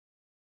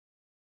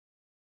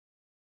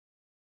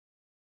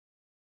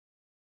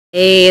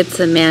Hey, it's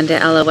Amanda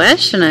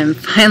Elo'esh, and I'm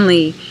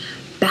finally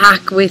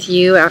back with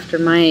you after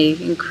my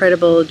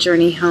incredible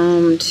journey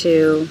home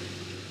to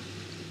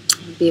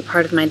be a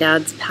part of my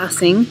dad's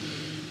passing.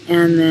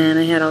 And then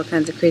I had all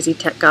kinds of crazy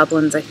tech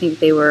goblins. I think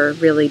they were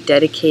really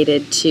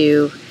dedicated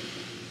to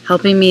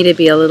helping me to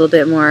be a little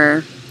bit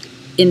more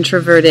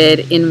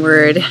introverted,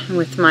 inward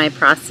with my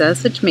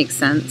process, which makes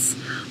sense.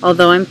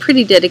 Although I'm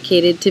pretty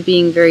dedicated to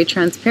being very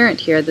transparent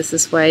here. This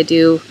is why I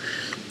do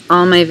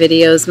all my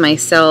videos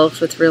myself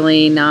with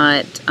really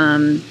not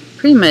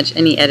pretty much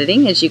any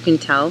editing, as you can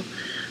tell,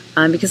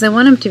 because I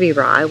want them to be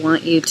raw. I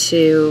want you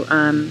to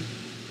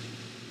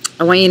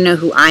know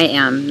who I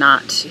am,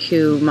 not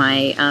who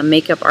my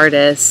makeup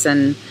artists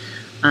and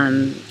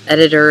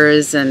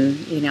editors, and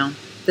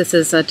this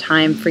is a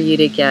time for you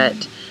to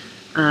get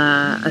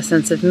a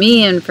sense of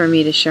me and for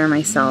me to share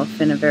myself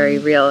in a very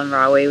real and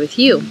raw way with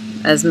you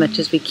as much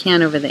as we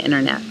can over the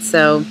internet.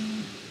 So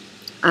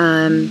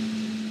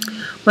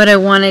what I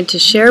wanted to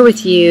share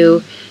with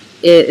you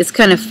is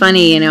kind of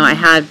funny. I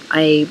had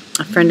a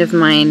friend of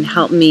mine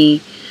help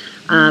me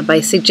by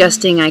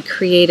suggesting I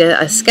create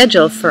a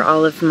schedule for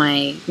all of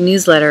my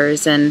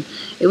newsletters, and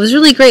it was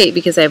really great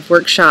because I have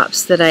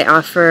workshops that I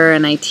offer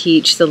and I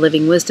teach the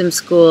Living Wisdom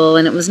School,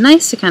 and it was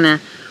nice to kind of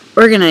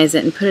organize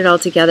it and put it all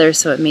together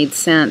so it made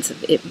sense.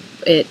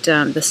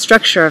 The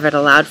structure of it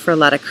allowed for a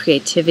lot of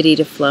creativity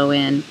to flow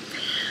in,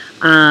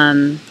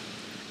 but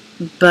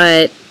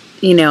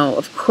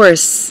of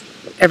course,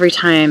 every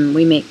time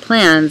we make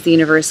plans, the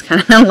universe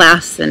kind of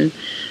laughs and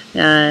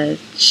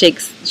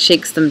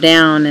shakes them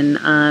down,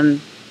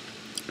 and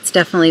it's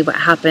definitely what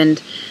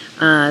happened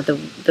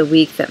the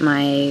week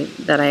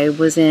that I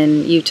was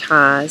in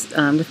Utah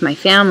with my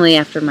family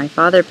after my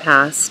father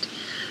passed.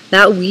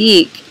 That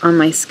week on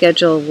my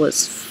schedule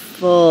was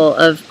full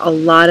of a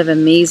lot of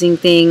amazing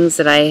things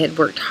that I had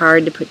worked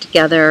hard to put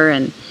together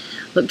and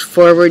looked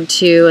forward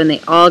to, and they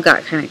all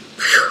got kind of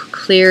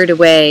cleared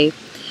away.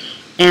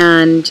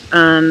 And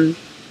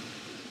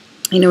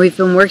we've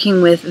been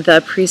working with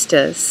the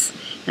Priestess,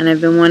 and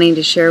I've been wanting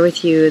to share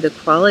with you the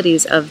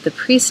qualities of the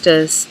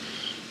Priestess,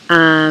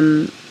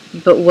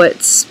 but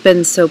what's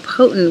been so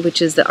potent,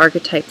 which is the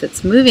archetype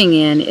that's moving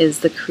in, is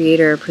the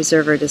creator,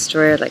 preserver,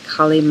 destroyer, like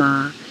Kali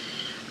Ma,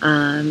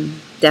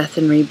 Death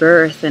and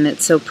Rebirth. And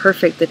it's so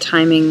perfect, the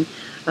timing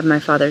of my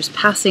father's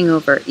passing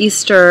over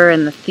Easter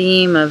and the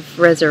theme of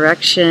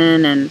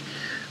resurrection and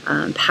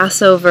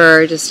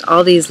Passover, just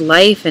all these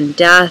life and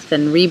death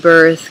and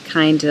rebirth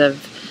kind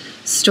of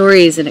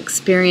stories and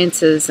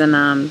experiences. And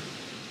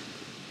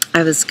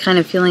I was kind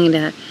of feeling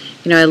that,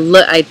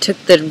 I took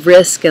the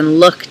risk and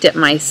looked at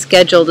my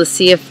schedule to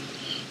see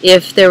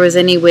if there was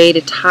any way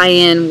to tie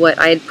in what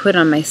I had put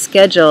on my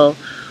schedule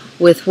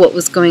with what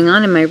was going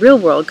on in my real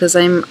world, because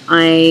I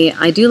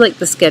do like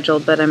the schedule,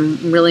 but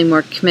I'm really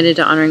more committed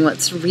to honoring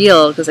what's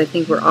real, because I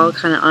think we're all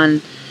kind of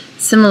on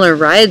similar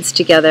rides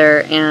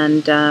together,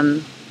 and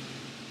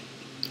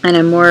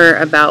I'm more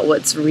about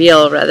what's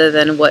real rather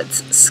than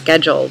what's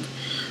scheduled.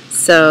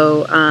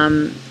 So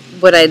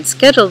what I'd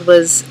scheduled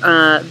was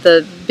one of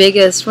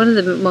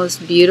the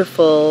most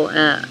beautiful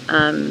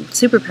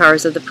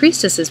superpowers of the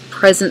Priestess is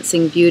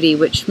presencing beauty,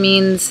 which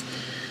means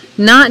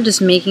not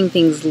just making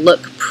things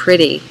look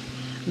pretty,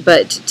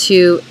 but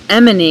to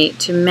emanate,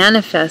 to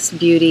manifest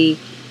beauty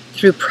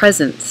through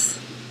presence,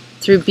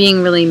 through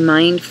being really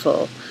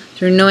mindful,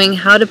 through knowing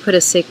how to put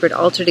a sacred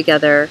altar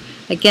together.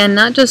 Again,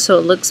 not just so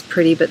it looks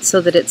pretty, but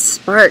so that it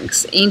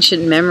sparks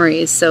ancient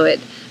memories, so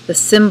the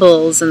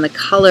symbols and the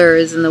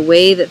colors and the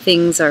way that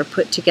things are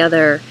put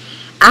together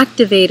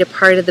activate a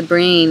part of the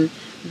brain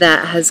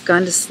that has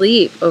gone to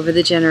sleep over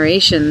the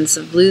generations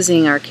of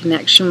losing our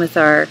connection with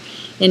our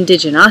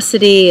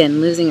indigenosity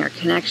and losing our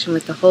connection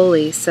with the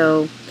holy.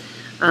 So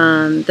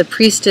the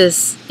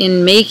Priestess,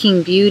 in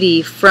making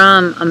beauty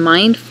from a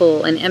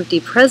mindful and empty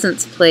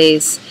presence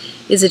place,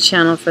 is a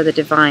channel for the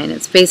divine.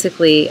 It's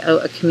basically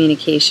a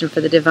communication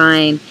for the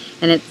divine,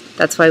 and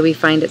that's why we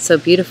find it so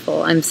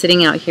beautiful. I'm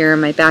sitting out here in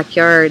my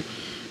backyard,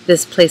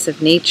 this place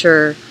of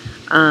nature.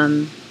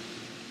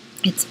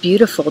 It's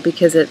beautiful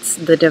because it's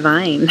the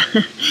divine.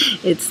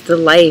 It's the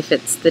life.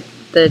 It's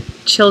the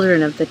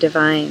children of the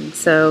divine.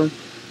 So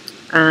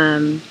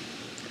I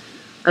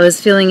was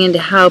feeling into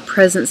how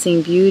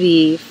presencing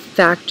beauty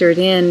factored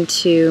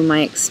into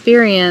my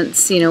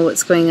experience,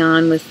 what's going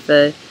on with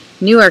the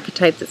new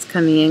archetype that's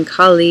coming in,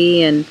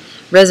 Kali, and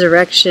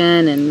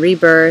resurrection and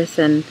rebirth.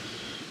 And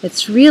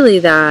it's really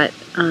that,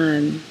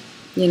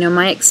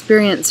 my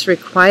experience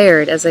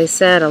required, as I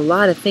said, a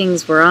lot of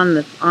things were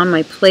on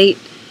my plate,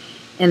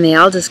 and they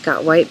all just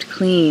got wiped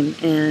clean.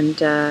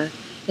 And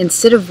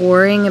instead of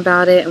worrying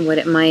about it and what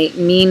it might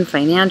mean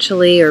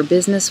financially or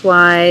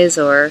business-wise,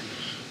 or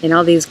in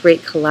all these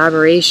great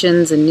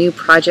collaborations and new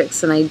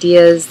projects and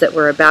ideas that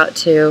were about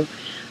to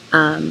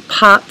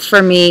pop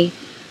for me,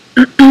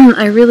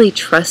 I really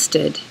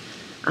trusted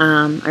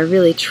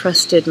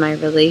my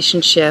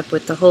relationship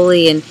with the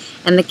holy and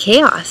the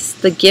chaos,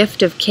 the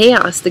gift of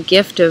chaos, the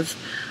gift of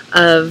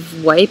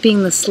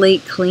wiping the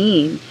slate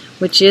clean,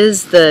 which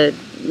is the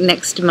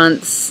next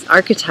month's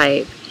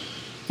archetype.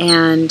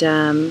 And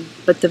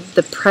but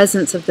the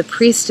presence of the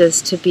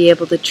priestess, to be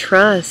able to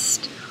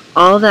trust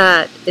all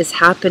that is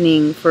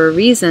happening for a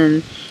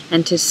reason,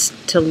 and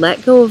to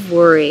let go of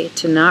worry,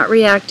 to not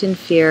react in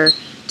fear,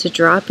 to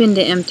drop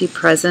into empty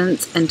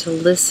presence, and to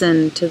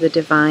listen to the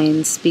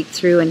divine speak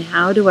through. And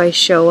how do I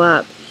show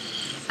up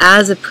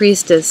as a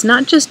priestess,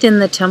 not just in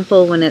the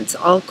temple when it's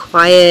all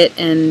quiet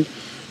and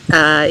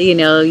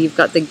you've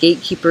got the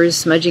gatekeepers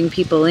smudging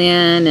people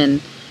in,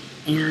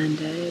 and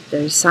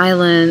there's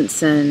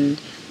silence and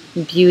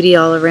beauty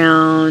all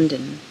around,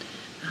 and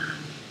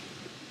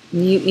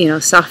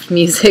soft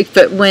music.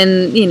 But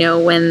when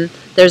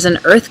there's an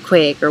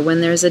earthquake, or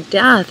when there's a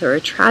death or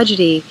a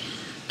tragedy,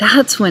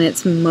 that's when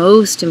it's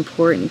most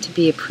important to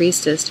be a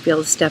priestess, to be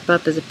able to step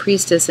up as a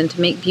priestess and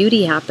to make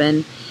beauty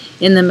happen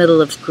in the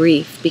middle of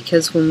grief.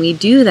 Because when we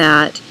do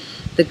that,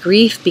 the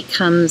grief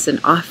becomes an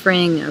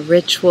offering, a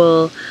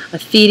ritual, a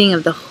feeding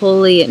of the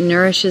holy. It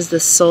nourishes the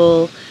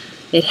soul.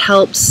 It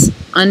helps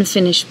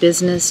unfinished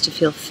business to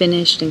feel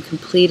finished and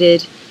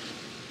completed.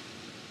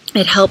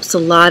 It helps a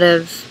lot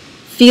of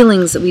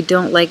feelings that we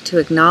don't like to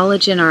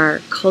acknowledge in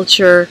our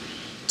culture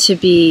to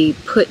be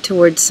put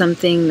towards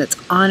something that's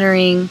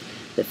honoring,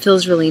 that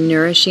feels really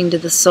nourishing to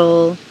the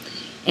soul.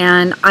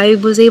 And I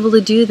was able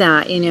to do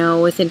that,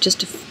 within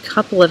just a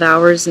couple of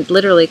hours,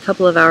 literally a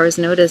couple of hours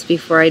notice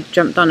before I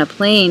jumped on a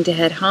plane to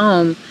head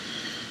home,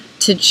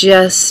 to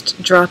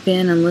just drop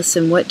in and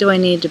listen. What do I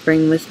need to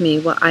bring with me?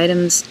 What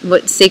items,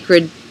 what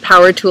sacred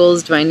power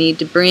tools do I need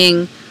to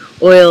bring?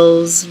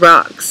 Oils,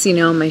 rocks,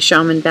 my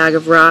shaman bag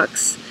of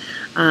rocks,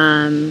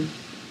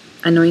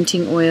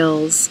 anointing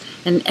oils,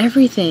 and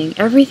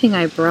everything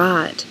I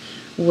brought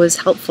was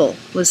helpful,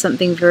 was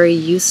something very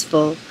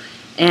useful.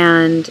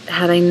 And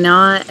had I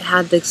not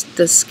had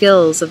the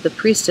skills of the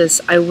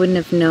priestess, I wouldn't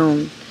have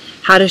known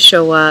how to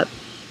show up.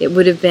 It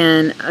would have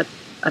been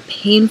a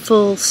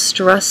painful,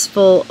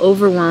 stressful,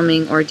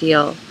 overwhelming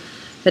ordeal.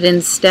 But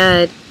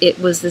instead, it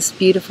was this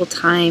beautiful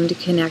time to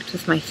connect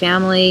with my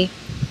family,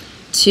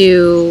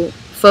 to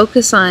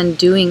focus on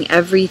doing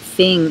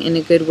everything in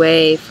a good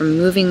way, from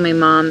moving my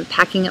mom,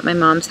 packing up my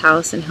mom's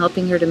house and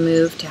helping her to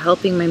move, to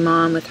helping my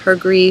mom with her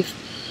grief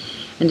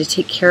and to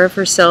take care of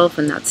herself,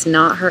 and that's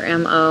not her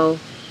MO.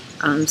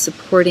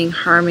 Supporting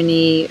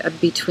harmony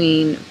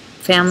between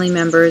family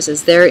members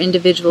as their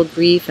individual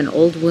grief and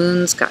old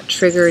wounds got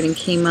triggered and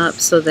came up,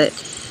 so that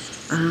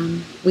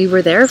we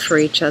were there for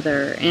each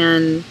other.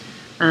 And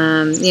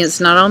it's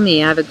not all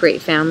me. I have a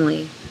great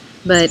family,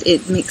 but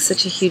it makes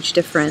such a huge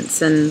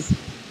difference. And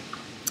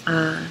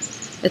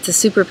it's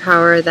a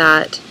superpower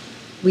that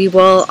we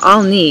will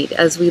all need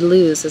as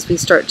we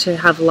start to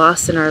have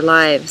loss in our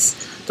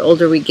lives. The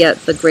older we get,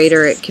 the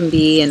greater it can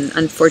be, and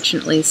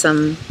unfortunately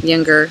some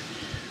younger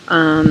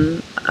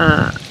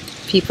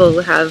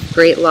people have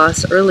great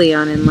loss early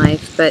on in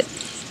life. But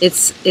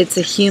it's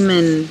a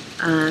human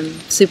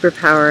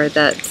superpower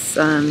that's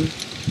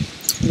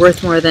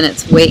worth more than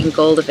its weight in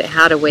gold if it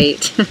had a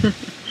weight.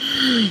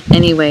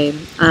 Anyway,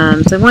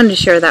 so I wanted to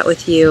share that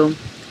with you.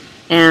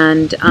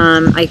 And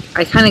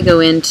I kind of go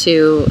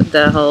into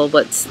the whole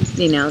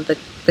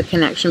the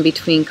connection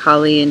between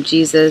Kali and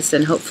Jesus,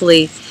 and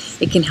hopefully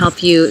it can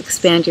help you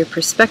expand your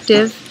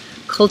perspective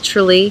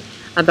culturally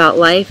about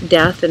life,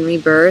 death, and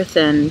rebirth,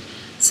 and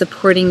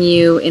supporting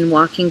you in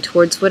walking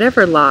towards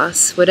whatever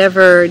loss,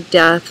 whatever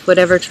death,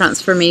 whatever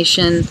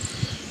transformation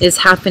is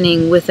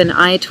happening, with an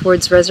eye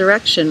towards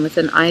resurrection, with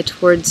an eye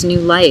towards new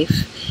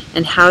life,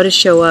 and how to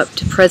show up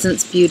to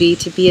presence beauty,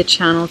 to be a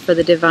channel for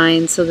the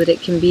divine, so that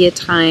it can be a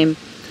time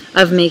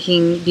of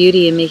making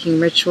beauty and making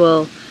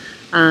ritual.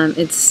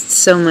 It's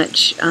so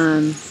much,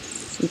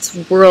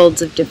 it's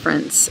worlds of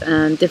difference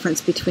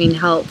between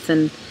health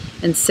and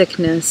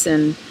sickness,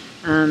 and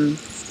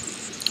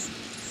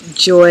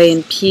joy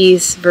and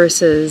peace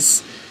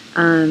versus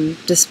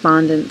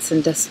despondence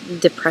and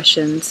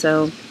depression.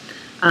 So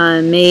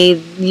may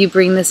you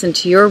bring this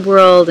into your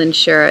world and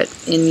share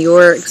it in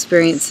your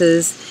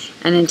experiences.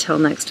 And until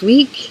next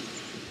week,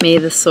 may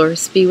the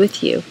source be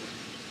with you.